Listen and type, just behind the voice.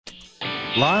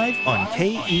Live on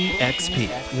KEXP,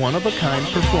 one-of-a-kind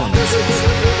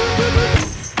performances.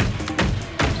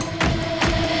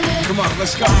 Come on,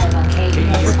 let's go.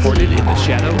 Recorded in the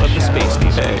shadow of the space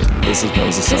station. Hey, this is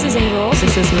Moses. This is Angel.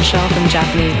 This is Michelle from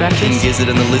Japanese Breakfast. King Gizzard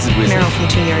and the Lizard Wizard. Meryl from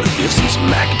Toon Yard. This is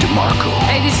Mac DeMarco.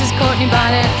 Hey, this is Courtney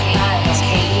Bonnet.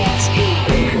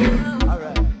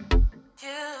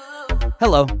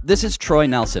 Hello, this is Troy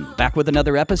Nelson, back with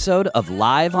another episode of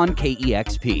Live on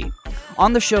KEXP.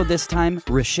 On the show this time,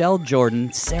 Rochelle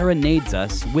Jordan serenades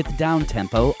us with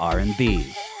down-tempo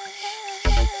R&B.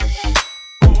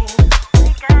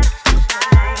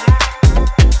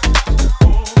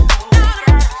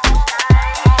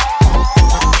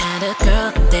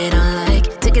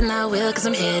 Cause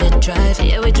I'm here to drive.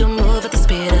 Yeah, we do move at the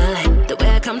speed of light. The way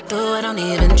I come through, I don't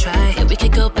even try. Yeah, we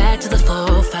could go back to the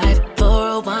 405,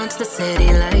 401 to the city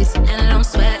lights. And I don't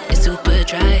sweat, it's super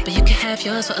dry. But you can have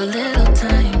yours for a little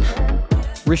time.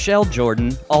 Rochelle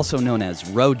Jordan, also known as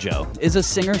Rojo, is a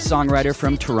singer-songwriter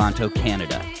from Toronto,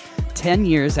 Canada. 10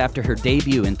 years after her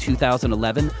debut in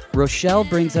 2011, Rochelle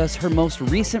brings us her most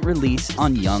recent release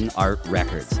on Young Art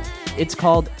Records. It's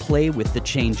called Play With The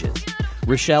Changes.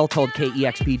 Rochelle told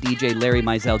KEXP DJ Larry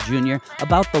Mizell Jr.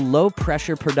 about the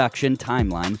low-pressure production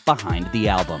timeline behind the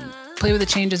album. Play With The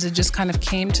Changes, it just kind of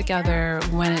came together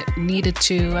when it needed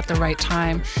to at the right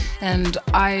time. And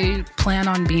I plan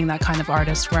on being that kind of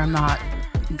artist where I'm not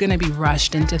going to be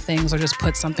rushed into things or just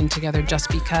put something together just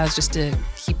to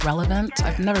keep relevant.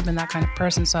 I've never been that kind of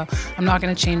person, so I'm not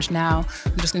going to change now.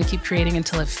 I'm just going to keep creating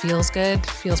until it feels good,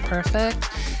 feels perfect.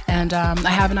 And I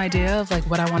have an idea of like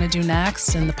what I want to do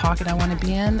next and the pocket I want to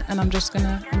be in, and I'm just going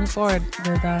to move forward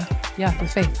with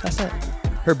faith. That's it.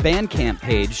 Her Bandcamp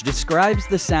page describes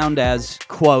the sound as,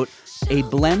 quote, a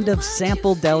blend of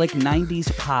sample-delic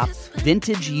 90s pop,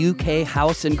 vintage UK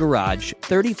house and garage,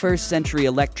 31st century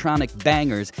electronic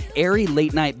bangers, airy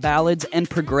late-night ballads, and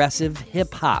progressive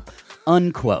hip-hop,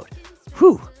 unquote.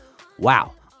 Whew.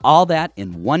 Wow. All that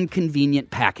in one convenient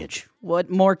package.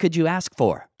 What more could you ask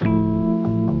for?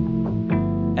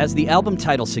 As the album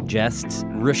title suggests,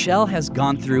 Rochelle has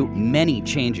gone through many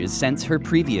changes since her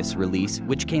previous release,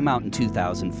 which came out in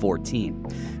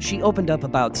 2014. She opened up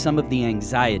about some of the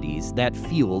anxieties that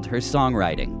fueled her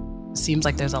songwriting. Seems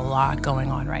like there's a lot going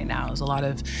on right now. There's a lot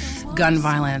of gun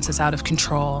violence. It's out of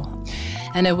control.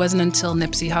 And it wasn't until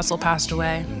Nipsey Hussle passed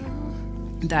away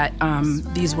that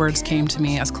these words came to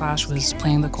me as Clash was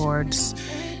playing the chords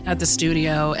at the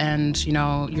studio, and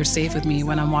You're Safe With Me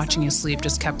When I'm Watching You Sleep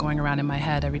just kept going around in my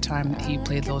head every time he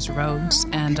played those roads.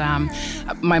 And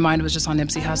my mind was just on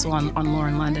Nipsey Hussle, on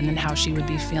Lauren London and how she would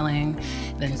be feeling,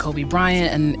 then Kobe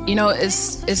Bryant, and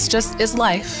it's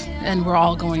life, and we're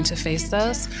all going to face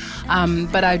this.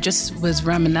 But I just was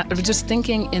just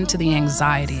thinking into the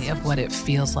anxiety of what it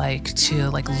feels like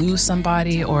to lose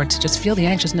somebody, or to just feel the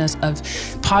anxiousness of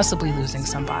possibly losing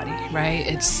somebody, right?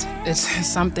 It's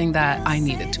something that I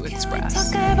needed to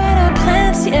express. Talk about our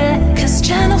plans, yeah, 'cause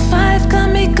Channel 5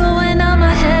 got me going on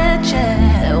my head,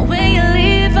 yeah. When you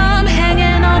leave, I'm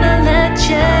hanging on a ledge,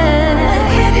 yeah.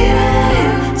 Can't be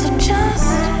right, so just...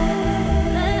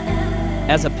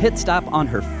 As a pit stop on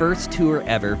her first tour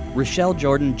ever, Rochelle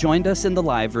Jordan joined us in the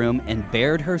live room and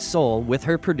bared her soul with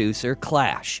her producer,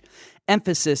 Clash.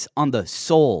 Emphasis on the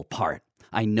soul part.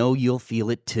 I know you'll feel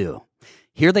it too.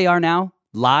 Here they are now,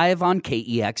 live on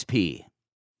KEXP.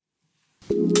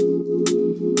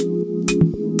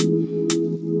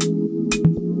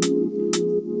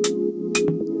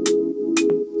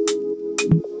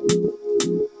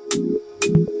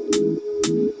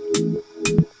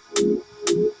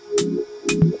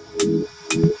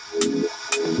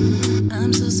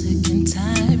 I'm so sick and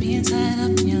tired being tied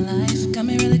up in your life. Got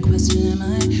me really questioning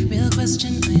my real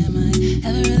question. Am I?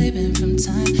 Have I really been from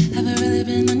time? Have I really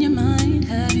been on your mind?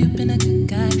 Have you been a good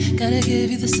guy? Gotta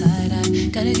give you the side eye.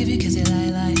 Gotta give you kiss you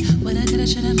lie. What I coulda,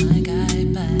 shoulda, my guy.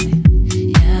 Bye.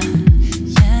 Yeah,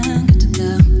 I'm good to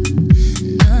go.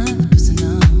 Another person,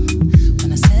 no.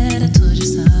 When I said I told you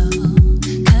so,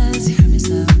 'cause you hurt me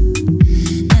so.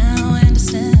 Now I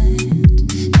understand.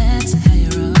 That's how you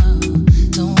roll.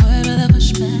 Don't worry about the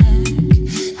pushback.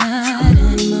 Not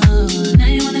anymore. Now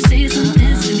you wanna say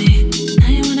something to me. Now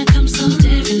you wanna come so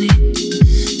differently.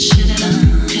 Shoulda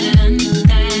done, coulda done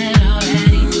that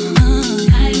already.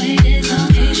 I waited so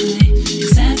patiently,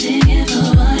 accepting it for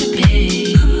what it be.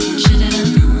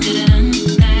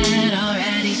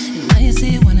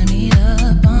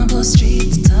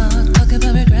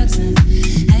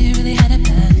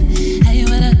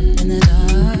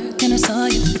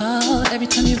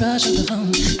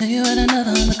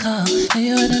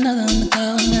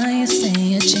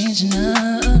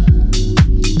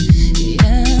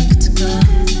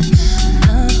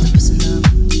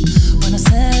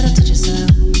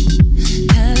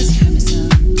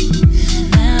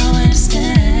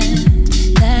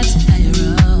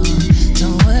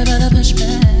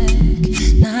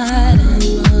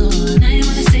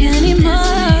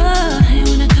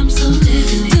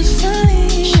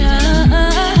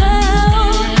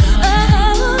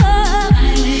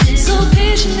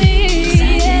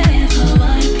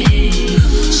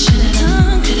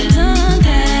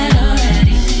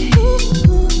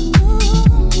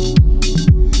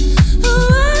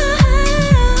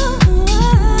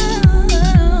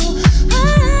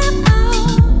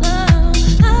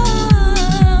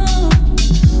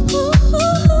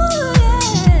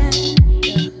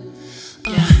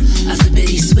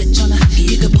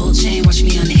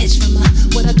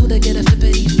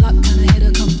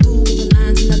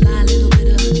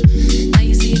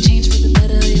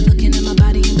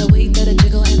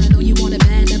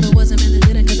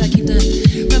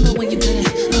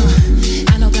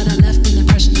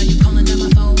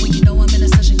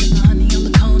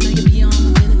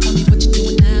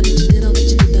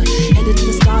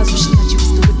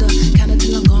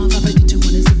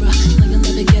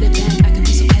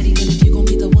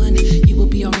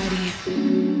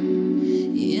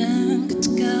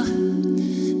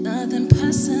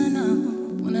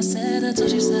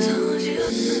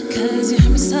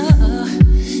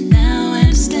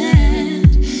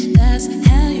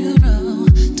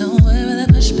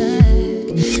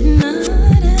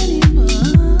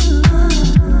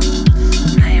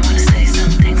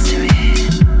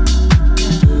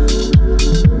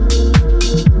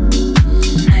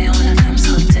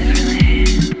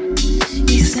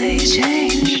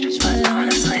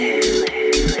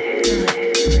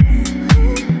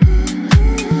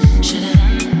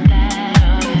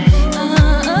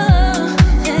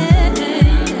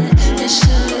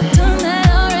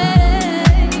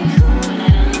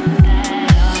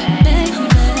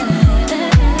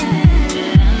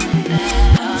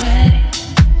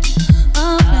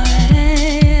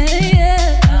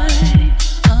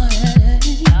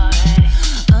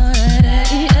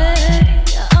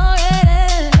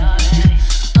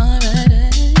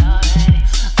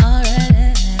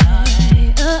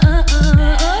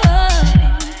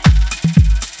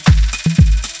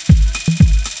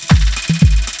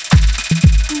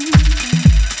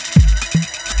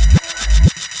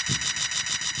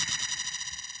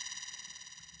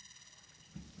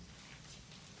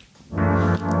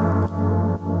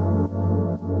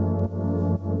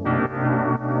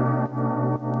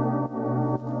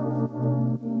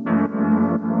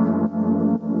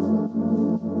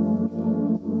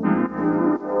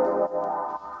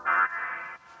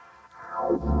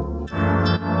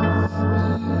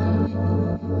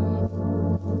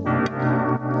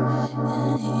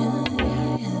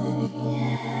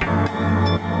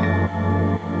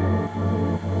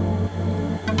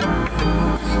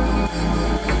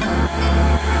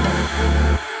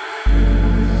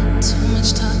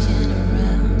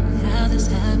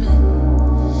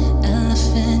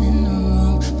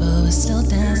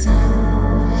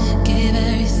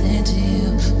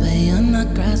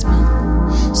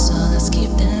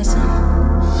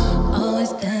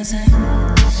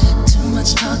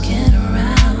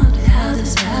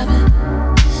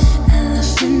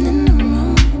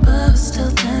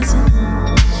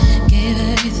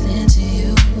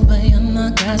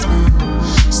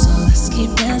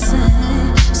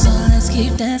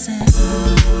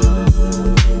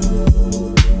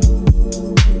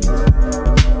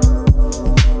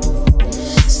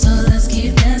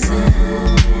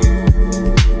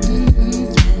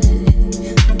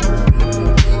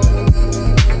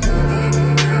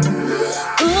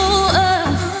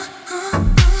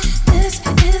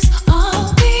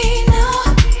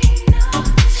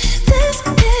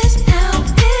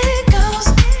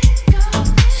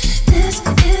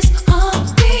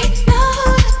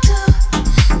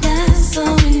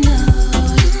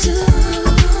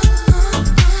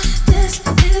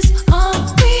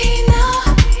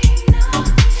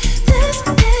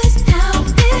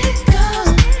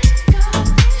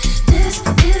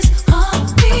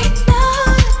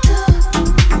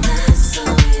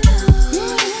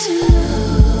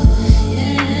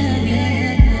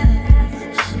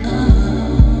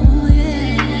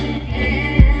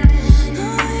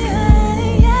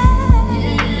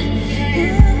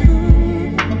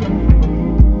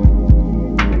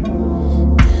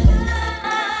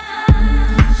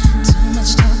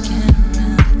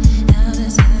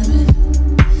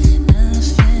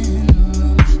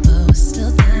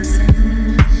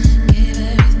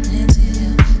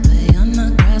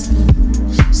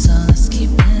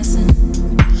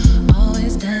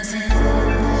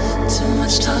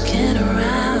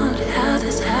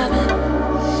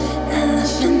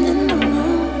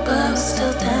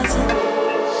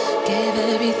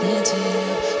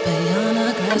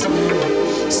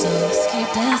 So let's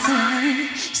keep dancing.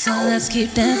 So let's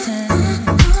keep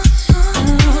dancing.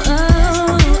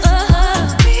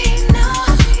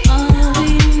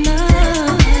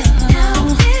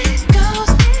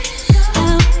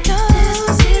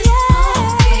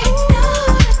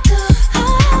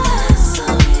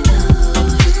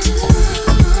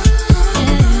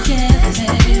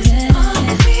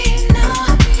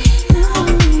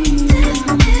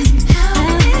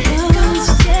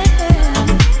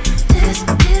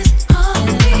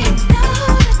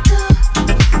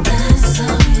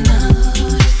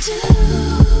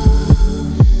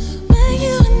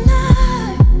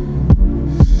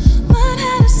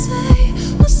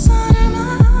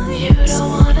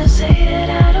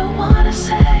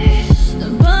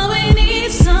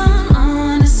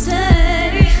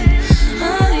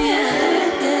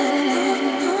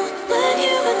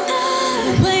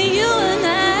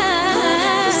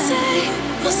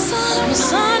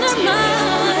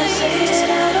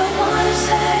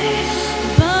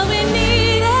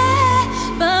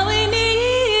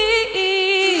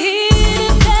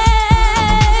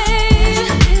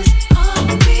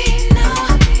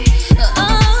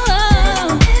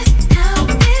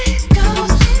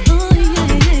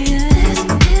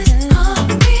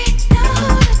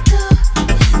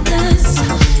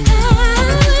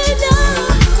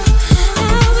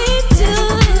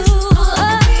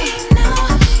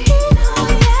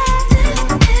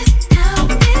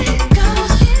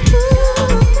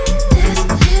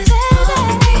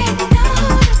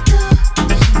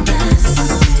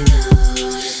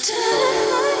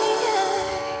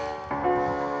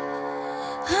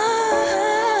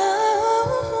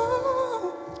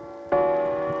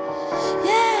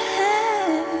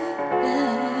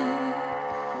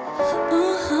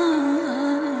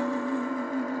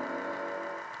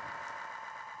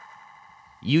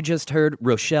 You just heard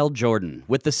Rochelle Jordan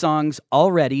with the songs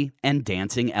Already and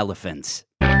Dancing Elephants.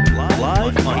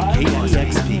 Live on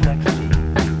KEXP.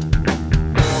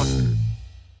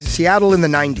 Seattle in the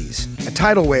 90s. A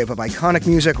tidal wave of iconic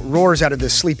music roars out of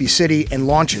this sleepy city and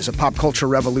launches a pop culture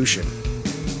revolution.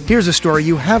 Here's a story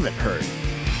you haven't heard.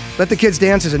 Let the Kids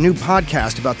Dance is a new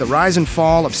podcast about the rise and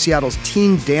fall of Seattle's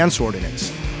teen dance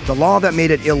ordinance, the law that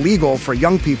made it illegal for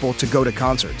young people to go to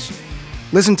concerts.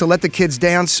 Listen to Let the Kids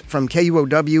Dance from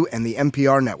KUOW and the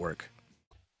NPR network.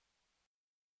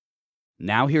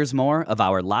 Now here's more of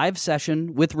our live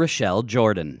session with Rochelle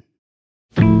Jordan.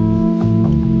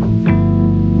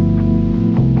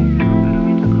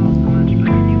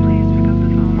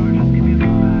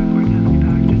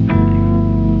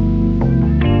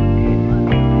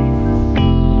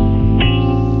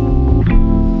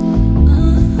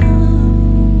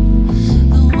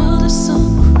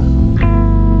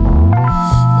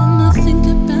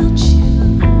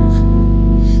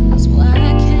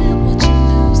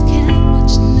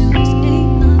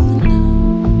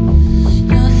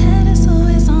 Your head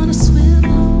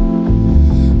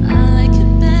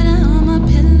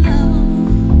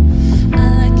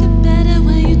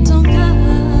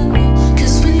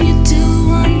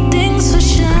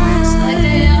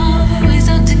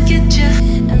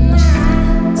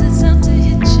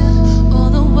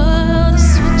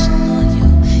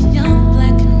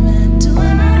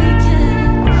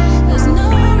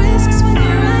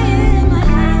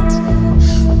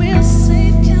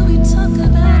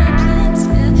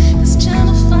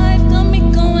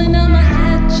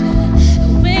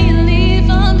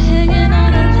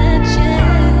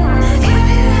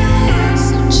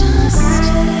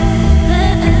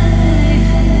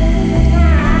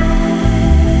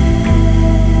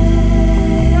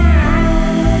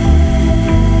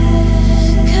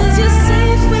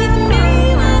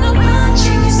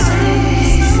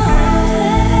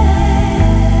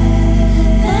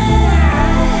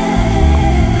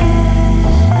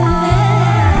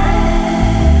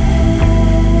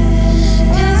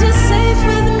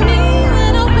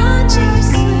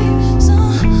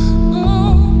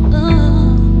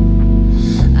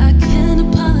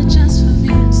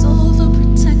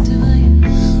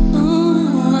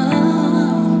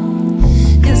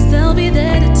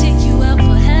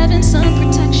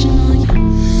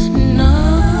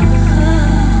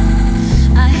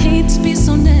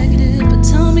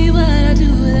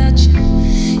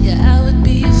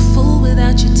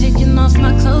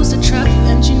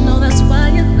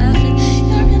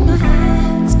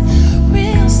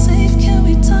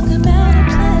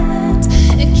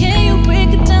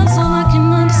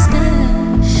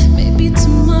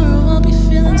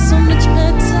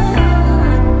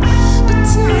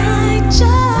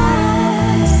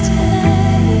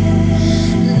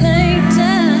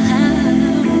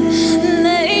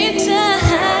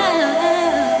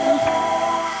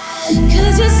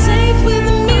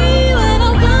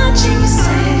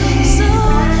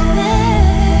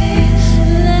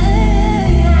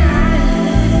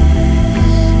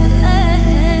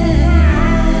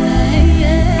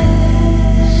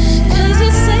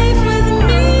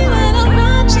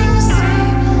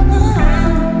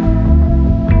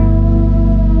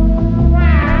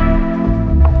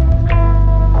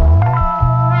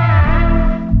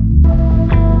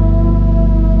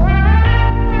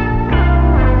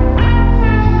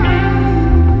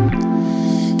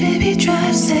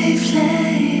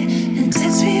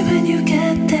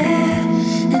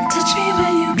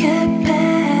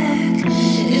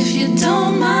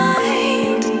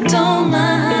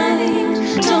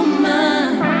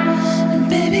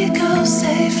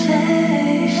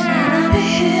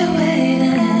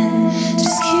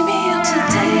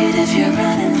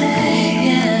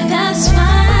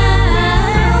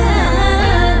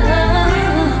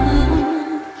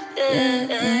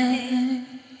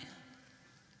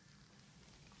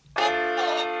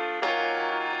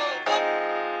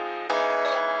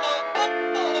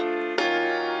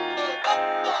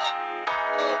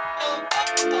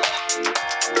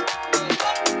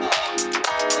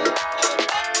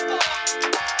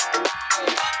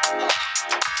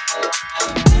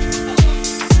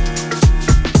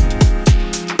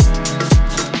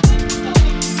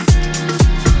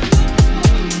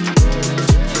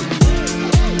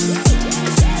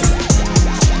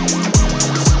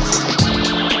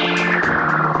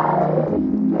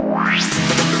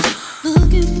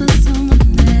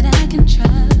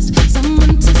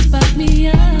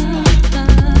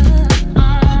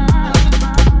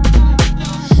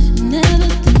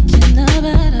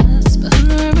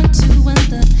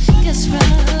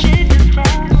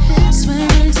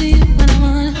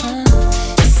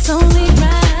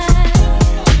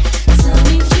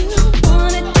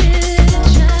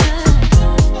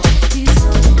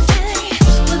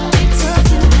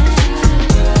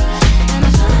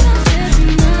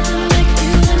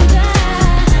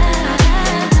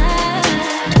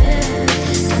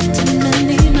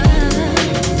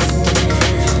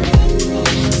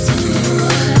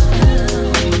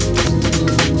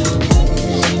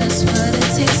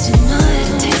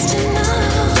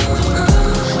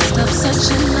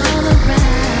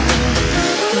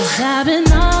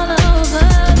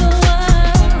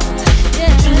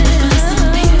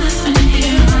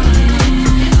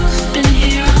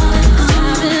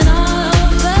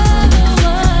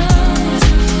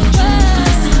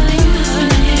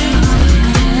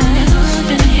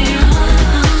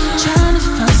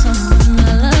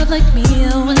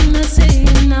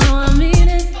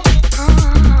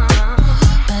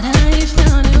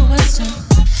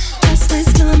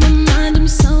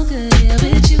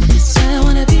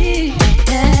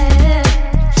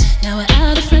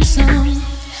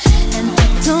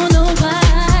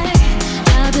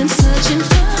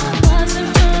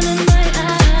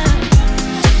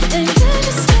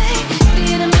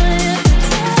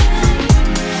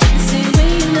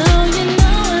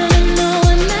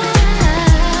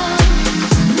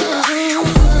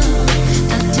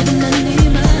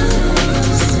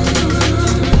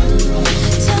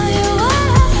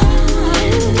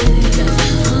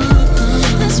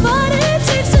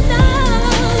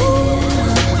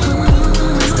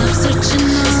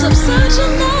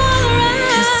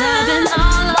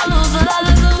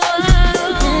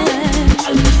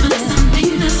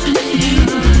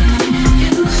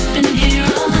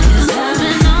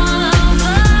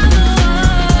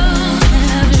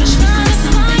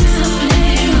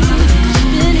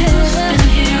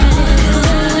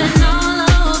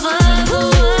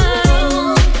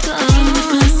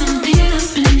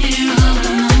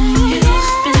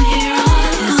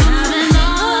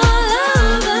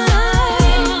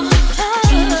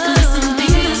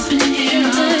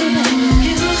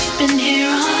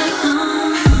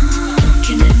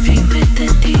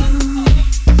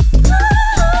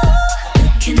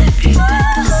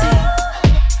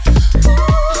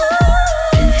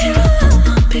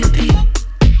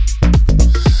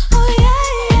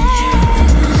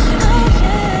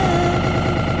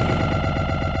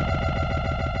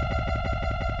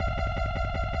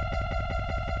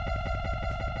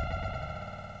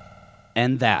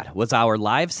And that was our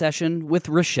live session with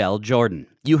Rochelle Jordan.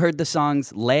 You heard the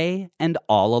songs Lay and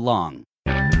All Along.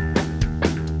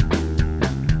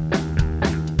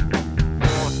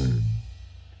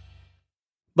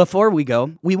 Before we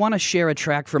go, we want to share a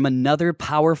track from another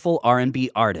powerful R&B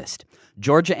artist.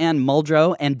 Georgia Ann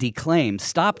Muldrow and Declaim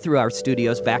stopped through our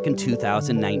studios back in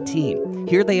 2019.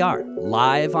 Here they are,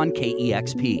 live on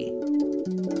KEXP.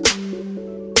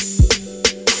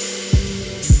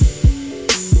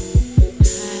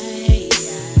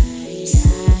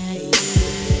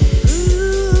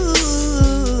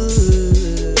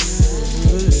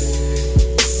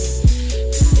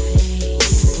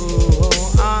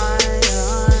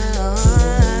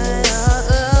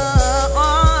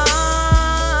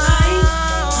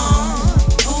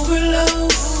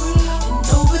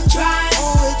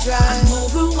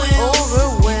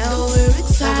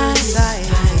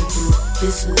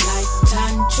 This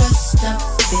lifetime trust up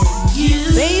in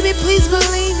you. Baby, please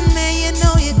believe me, you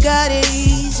know you got it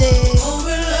easy.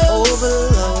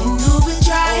 Overload, and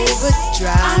overdrive.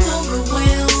 I'm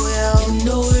overwhelmed, and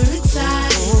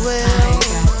overexcited. I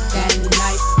got that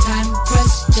lifetime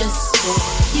crush just for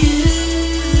you.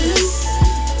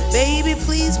 Baby,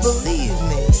 please believe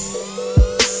me.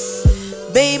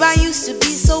 Babe, I used to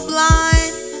be so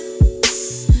blind,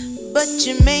 but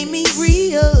you made me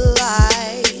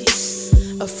realize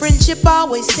a friendship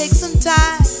always takes some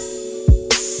time,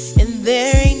 and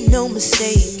there ain't no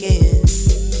mistaking.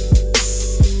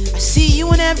 I see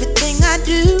you in everything I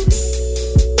do,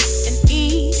 and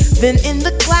even in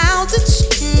the clouds it's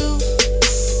true.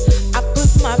 I put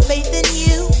my faith in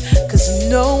you, 'cause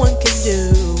no one can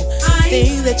do the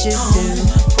thing that you do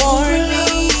for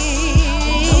me.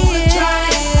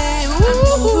 I'm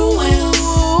overwhelmed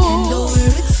and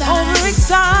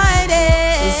overexcited.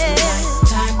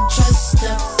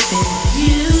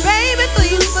 Baby,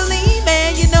 please believe me,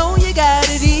 you know you got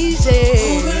it easy.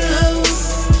 Overload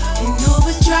and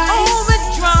overdrive.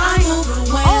 I'm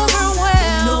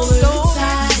overwhelmed and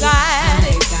overexcited.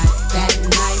 I got that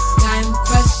lifetime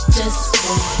crush just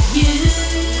for you.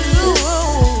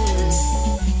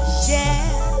 Yeah.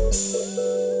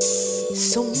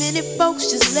 So many folks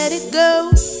just let it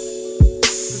go,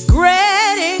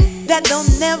 regretting that they'll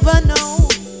never know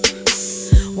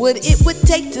what it would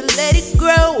take to let it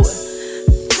grow.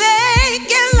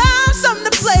 Thinking love's something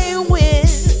to play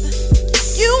with.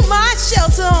 You my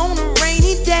shelter on a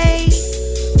rainy day.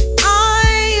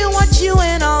 I want you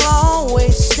and I'll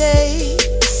always stay.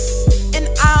 And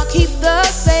I'll keep the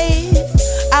faith.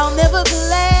 I'll never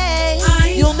play.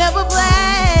 You'll never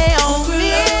play on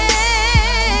me.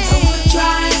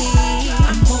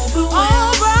 I'm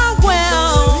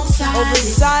overwhelmed,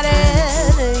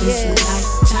 overexcited. This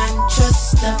lifetime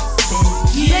trust up in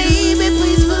you. Baby,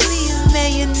 please believe me,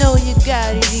 you know you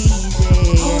got it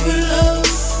easy. Overload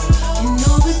and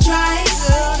overdrive.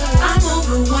 I'm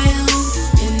overwhelmed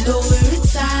and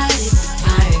overexcited. I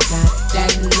got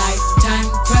that lifetime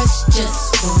crush just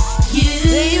for you.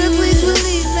 Baby, please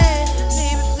believe me.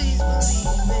 Baby, please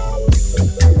believe me.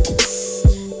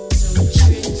 So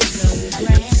true, so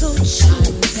grand, so true.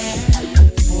 I'm there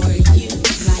for you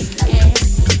like air.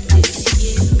 It's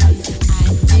you. I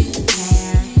do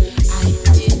care. I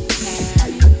do care.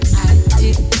 I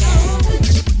do care.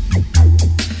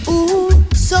 Ooh,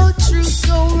 so true,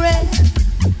 so rare.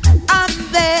 I'm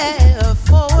there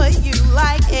for you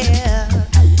like air.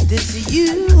 This is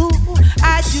you.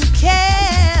 I do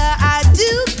care. I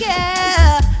do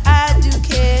care. I do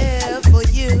care for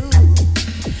you.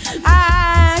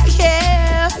 I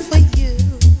care for you.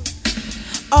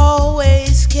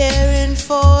 Always caring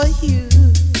for you.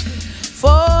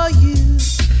 For you.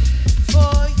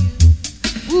 For you.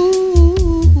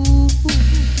 Ooh,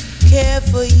 care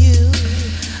for you.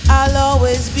 I'll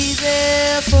always be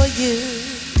there for you.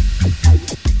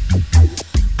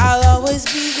 I'll always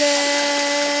be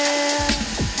there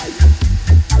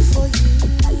for you.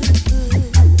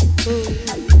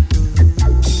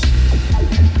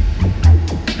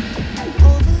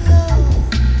 Overload,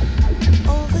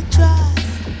 overdrive.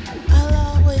 I'll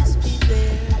always be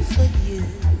there for you.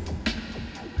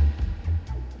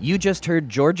 You just heard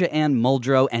Georgia Ann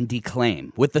Muldrow and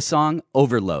Declaim with the song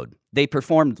Overload. They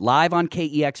performed live on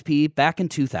KEXP back in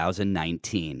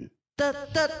 2019.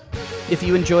 If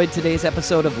you enjoyed today's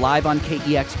episode of Live on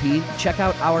KEXP, check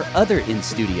out our other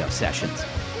in-studio sessions.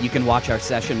 You can watch our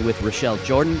session with Rochelle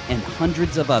Jordan and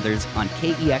hundreds of others on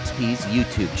KEXP's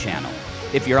YouTube channel.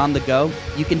 If you're on the go,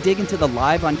 you can dig into the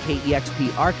Live on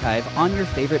KEXP archive on your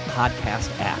favorite podcast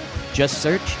app. Just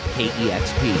search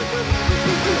KEXP.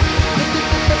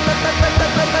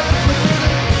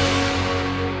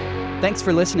 Thanks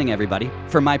for listening, everybody.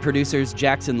 For my producers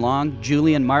Jackson Long,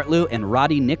 Julian Martlew, and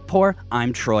Roddy Nickpour,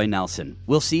 I'm Troy Nelson.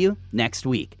 We'll see you next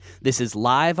week. This is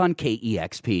Live on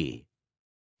KEXP.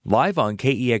 Live on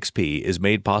KEXP is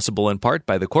made possible in part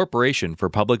by the Corporation for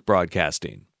Public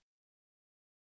Broadcasting.